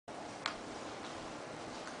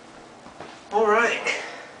Alright.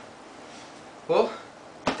 Well,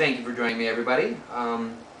 thank you for joining me, everybody.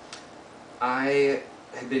 I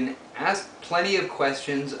have been asked plenty of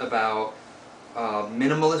questions about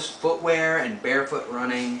minimalist footwear and barefoot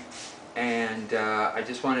running, and I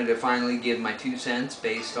just wanted to finally give my 2 cents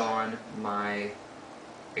based on my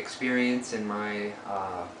experience and my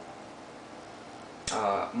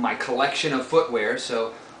my collection of footwear.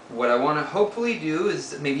 So what I want to hopefully do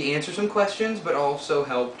is maybe answer some questions, but also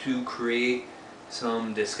help to create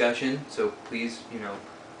some discussion. So please,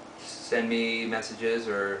 send me messages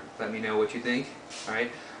or let me know what you think.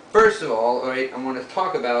 Alright. First of all, I want to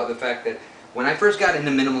talk about the fact that when I first got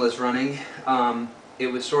into minimalist running, it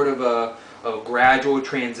was sort of a gradual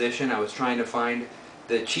transition. I was trying to find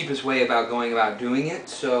the cheapest way about going about doing it.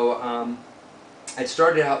 So I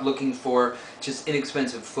started out looking for just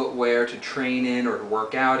inexpensive footwear to train in or to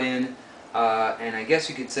work out in. And I guess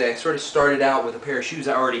you could say I sort of started out with a pair of shoes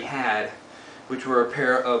I already had, which were a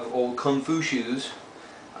pair of old Kung Fu shoes.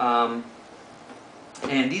 And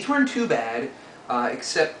these weren't too bad,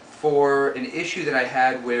 except for an issue that I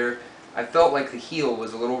had where I felt like the heel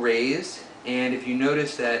was a little raised. And if you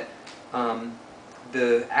notice that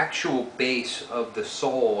the actual base of the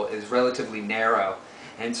sole is relatively narrow,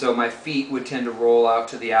 and so my feet would tend to roll out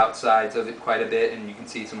to the outsides of it quite a bit, and you can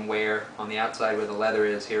see some wear on the outside where the leather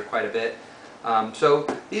is here quite a bit. So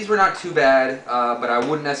these were not too bad, but I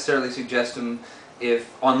wouldn't necessarily suggest them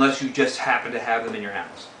unless you just happen to have them in your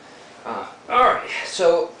house. Alright,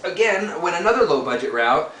 so again, when another low budget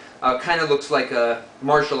route kind of looks like a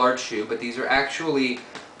martial arts shoe, but these are actually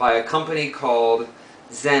by a company called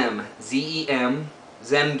Z-E-M,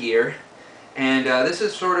 Zemgear, and this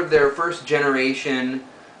is sort of their first generation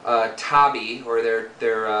Tabi, or their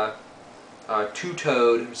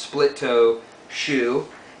two-toed, split-toe shoe.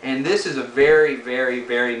 And this is a very, very,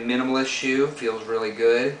 very minimalist shoe. Feels really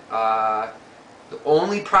good. The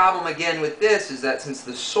only problem again with this is that since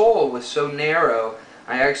the sole was so narrow,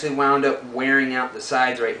 I actually wound up wearing out the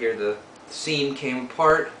sides right here. The seam came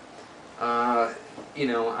apart. I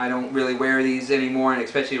don't really wear these anymore, and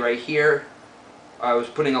especially right here, I was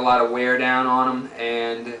putting a lot of wear down on them,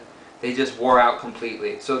 and they just wore out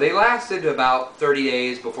completely. So they lasted about 30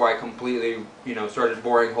 days before I completely, started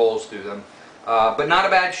boring holes through them. But not a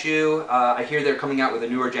bad shoe. I hear they're coming out with a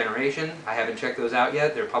newer generation. I haven't checked those out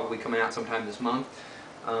yet. They're probably coming out sometime this month.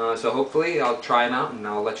 So hopefully I'll try them out and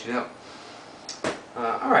I'll let you know.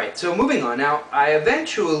 Alright, so moving on. Now, I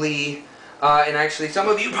eventually, and actually some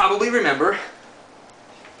of you probably remember,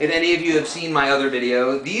 if any of you have seen my other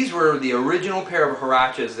video, these were the original pair of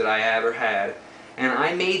Huaraches that I ever had. And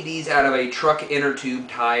I made these out of a truck inner tube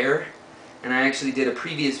tire. And I actually did a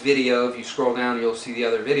previous video. If you scroll down, you'll see the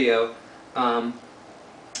other video.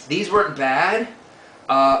 These weren't bad,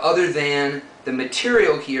 other than the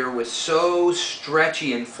material here was so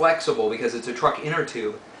stretchy and flexible because it's a truck inner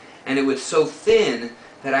tube, and it was so thin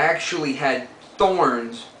that I actually had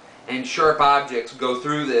thorns and sharp objects go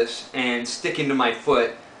through this and stick into my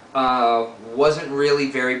foot. Wasn't really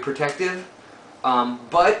very protective,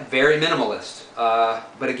 but very minimalist,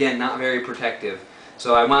 but again not very protective.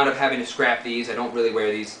 So I wound up having to scrap these. I don't really wear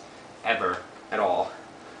these ever at all.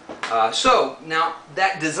 So, now,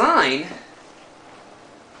 that design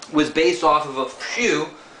was based off of a shoe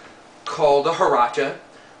called a Huarache,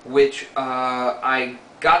 which I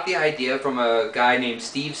got the idea from a guy named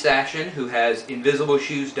Steve Sashin, who has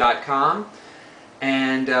invisibleshoes.com,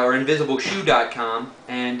 or invisibleshoe.com,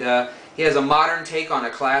 and he has a modern take on a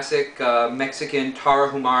classic Mexican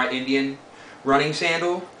Tarahumara Indian running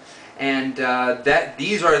sandal. And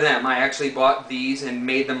these are them. I actually bought these and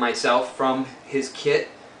made them myself from his kit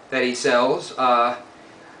that he sells.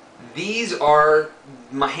 These are,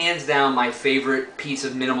 hands down, my favorite piece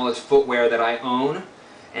of minimalist footwear that I own,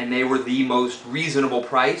 and they were the most reasonable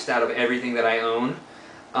priced out of everything that I own.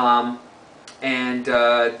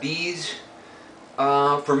 These,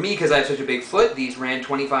 for me, because I have such a big foot, these ran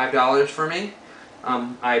 $25 for me.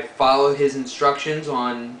 I followed his instructions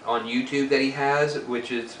on YouTube that he has,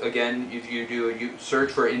 which is, again, if you do a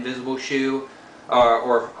search for Invisible Shoe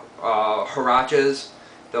or Huaraches,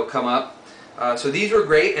 they'll come up. So these were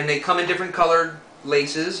great, and they come in different colored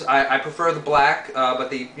laces. I prefer the black, but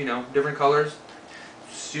the different colors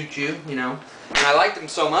suit you, And I liked them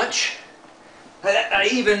so much that I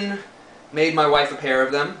even made my wife a pair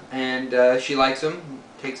of them, and she likes them,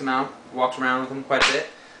 takes them out, walks around with them quite a bit.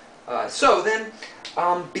 So then,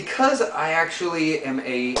 because I actually am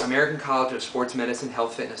a American College of Sports Medicine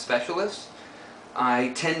Health Fitness Specialist,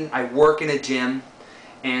 I work in a gym,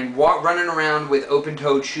 and running around with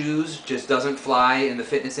open-toed shoes just doesn't fly in the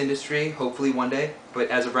fitness industry. Hopefully one day, but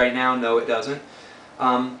as of right now, no, it doesn't.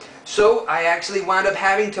 So I actually wound up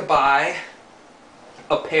having to buy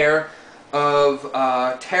a pair of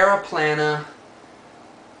Terra Plana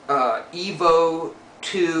Evo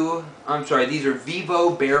 2, I'm sorry, these are Vivo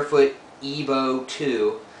Barefoot Evo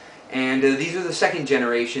 2, and these are the second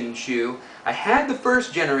generation shoe. I had the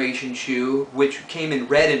first generation shoe, which came in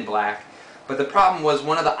red and black, but the problem was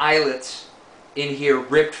one of the eyelets in here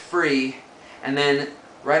ripped free, and then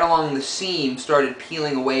right along the seam started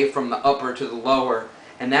peeling away from the upper to the lower,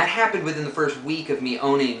 and that happened within the first week of me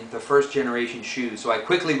owning the first generation shoes. So I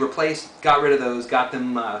quickly got rid of those, got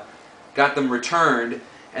them returned,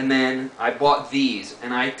 and then I bought these.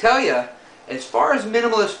 And I tell you, as far as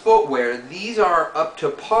minimalist footwear, these are up to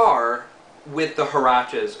par with the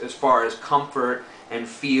Huaraches as far as comfort and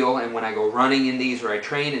feel, and when I go running in these or I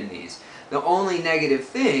train in these. The only negative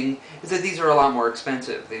thing is that these are a lot more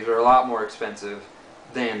expensive. These are a lot more expensive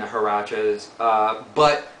than the Huaraches,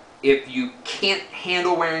 but if you can't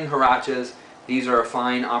handle wearing Huaraches, these are a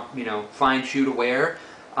fine, fine shoe to wear.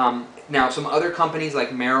 Now, some other companies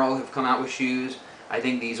like Merrell have come out with shoes. I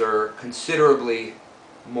think these are considerably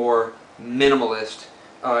more minimalist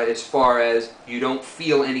as far as you don't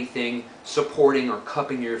feel anything supporting or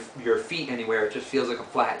cupping your feet anywhere. It just feels like a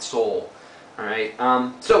flat sole. All right.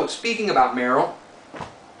 So speaking about Merrell,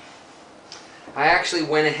 I actually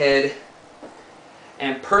went ahead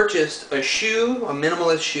and purchased a shoe, a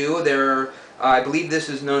minimalist shoe. I believe this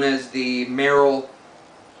is known as the Merrell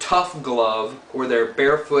Tough Glove, or their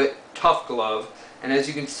Barefoot Tough Glove. And as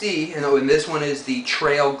you can see, and this one is the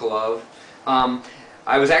Trail Glove.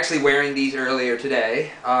 I was actually wearing these earlier today.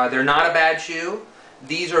 They're not a bad shoe.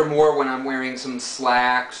 These are more when I'm wearing some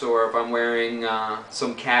slacks, or if I'm wearing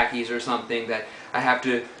some khakis or something that I have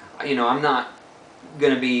to, I'm not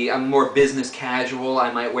going to be, I'm more business casual.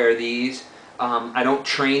 I might wear these. I don't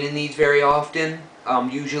train in these very often.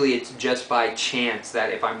 Usually it's just by chance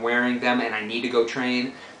that if I'm wearing them and I need to go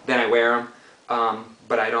train, then I wear them.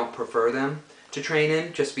 But I don't prefer them to train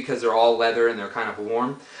in just because they're all leather and they're kind of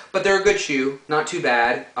warm. But they're a good shoe, not too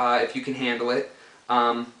bad if you can handle it.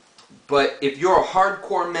 But if you're a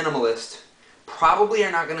hardcore minimalist, probably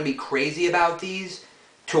are not going to be crazy about these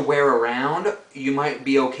to wear around. You might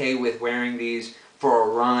be okay with wearing these for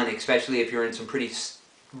a run, especially if you're in some pretty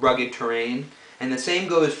rugged terrain. And the same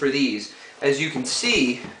goes for these. As you can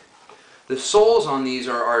see, the soles on these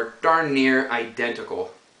are darn near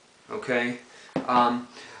identical. Okay?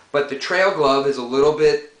 But the Trail Glove is a little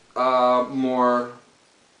bit more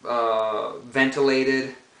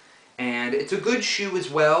ventilated, and it's a good shoe as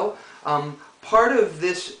well. Part of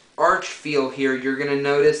this arch feel here, you're going to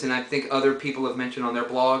notice, and I think other people have mentioned on their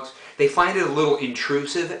blogs, they find it a little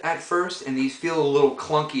intrusive at first, and these feel a little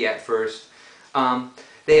clunky at first.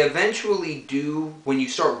 They eventually do, when you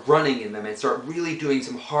start running in them and start really doing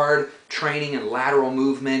some hard training and lateral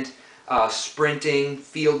movement, sprinting,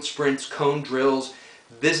 field sprints, cone drills.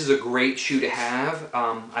 This is a great shoe to have.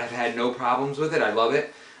 I've had no problems with it. I love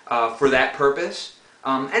it for that purpose.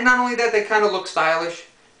 And not only that, they kind of look stylish.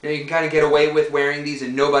 You can kind of get away with wearing these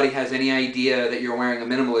and nobody has any idea that you're wearing a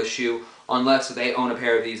minimalist shoe unless they own a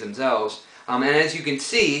pair of these themselves. And as you can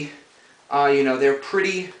see, they're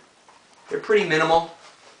pretty minimal.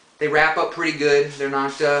 They wrap up pretty good. They're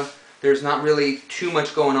not, there's not really too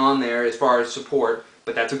much going on there as far as support,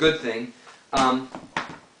 but that's a good thing.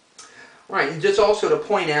 Right, and just also to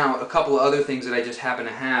point out a couple of other things that I just happen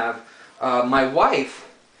to have. My wife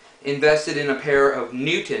invested in a pair of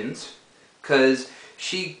Newtons because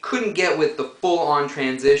she couldn't get with the full-on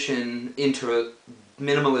transition into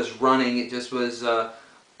minimalist running. It just was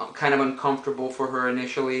kind of uncomfortable for her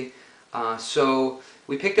initially. So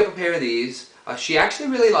we picked up a pair of these. She actually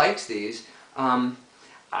really likes these.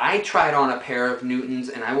 I tried on a pair of Newtons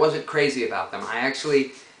and I wasn't crazy about them. I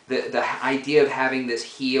actually, the idea of having this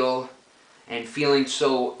heel and feeling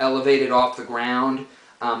so elevated off the ground,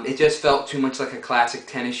 it just felt too much like a classic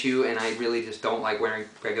tennis shoe, and I really just don't like wearing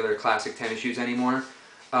regular classic tennis shoes anymore.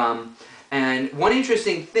 And one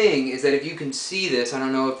interesting thing is that if you can see this, I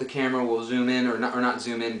don't know if the camera will zoom in or not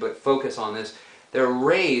zoom in, but focus on this. They're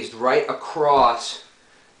raised right across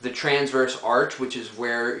the transverse arch, which is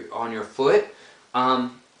where on your foot.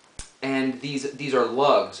 And these are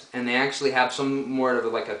lugs, and they actually have some more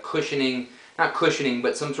of like a cushioning, not cushioning,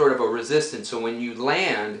 but some sort of a resistance. So when you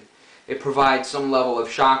land, it provides some level of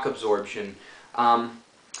shock absorption.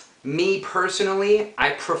 Me personally, I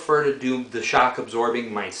prefer to do the shock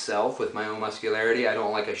absorbing myself with my own muscularity. I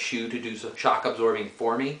don't like a shoe to do shock absorbing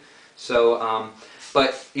for me. So,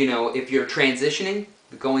 but if you're transitioning,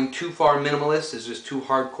 going too far minimalist is just too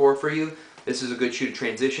hardcore for you, this is a good shoe to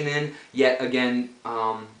transition in. Yet again,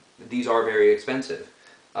 these are very expensive.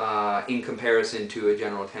 in comparison to a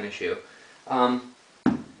general tennis shoe.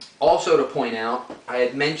 Also to point out, I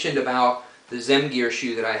had mentioned about the Zemgear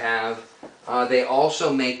shoe that I have. They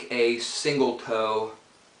also make a single toe,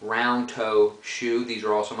 round toe shoe. These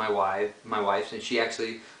are also my wife's, and she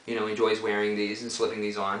actually, enjoys wearing these and slipping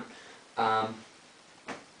these on.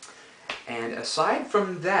 And aside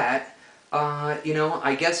from that,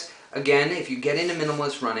 I guess, again, if you get into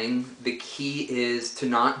minimalist running, the key is to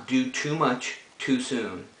not do too much too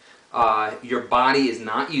soon. Your body is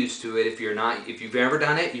not used to it. If you've ever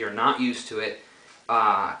done it, you're not used to it.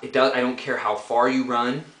 I don't care how far you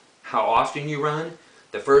run, how often you run.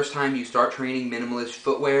 The first time you start training minimalist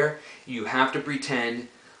footwear, you have to pretend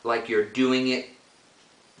like you're doing it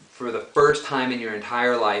for the first time in your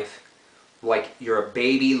entire life, like you're a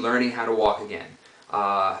baby learning how to walk again,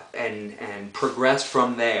 and progress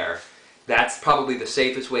from there. That's probably the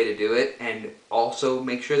safest way to do it, and also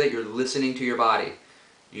make sure that you're listening to your body.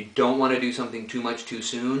 You don't want to do something too much too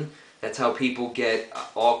soon. That's how people get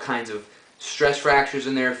all kinds of stress fractures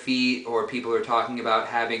in their feet, or people are talking about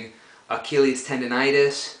having Achilles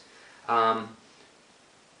tendonitis.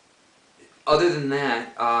 Other than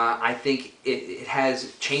that, I think it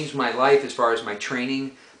has changed my life as far as my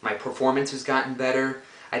training. My performance has gotten better.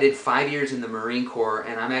 I did 5 years in the Marine Corps,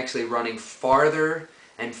 and I'm actually running farther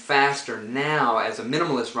and faster now as a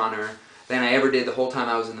minimalist runner than I ever did the whole time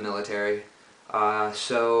I was in the military.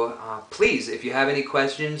 Please, if you have any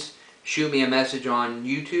questions, shoot me a message on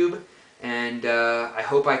YouTube, and I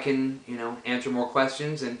hope I can, answer more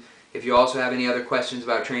questions. And if you also have any other questions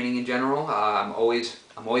about training in general, I'm always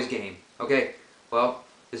game. Okay, well,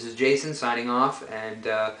 this is Jason signing off, and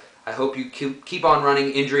I hope you keep on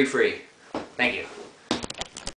running injury-free. Thank you.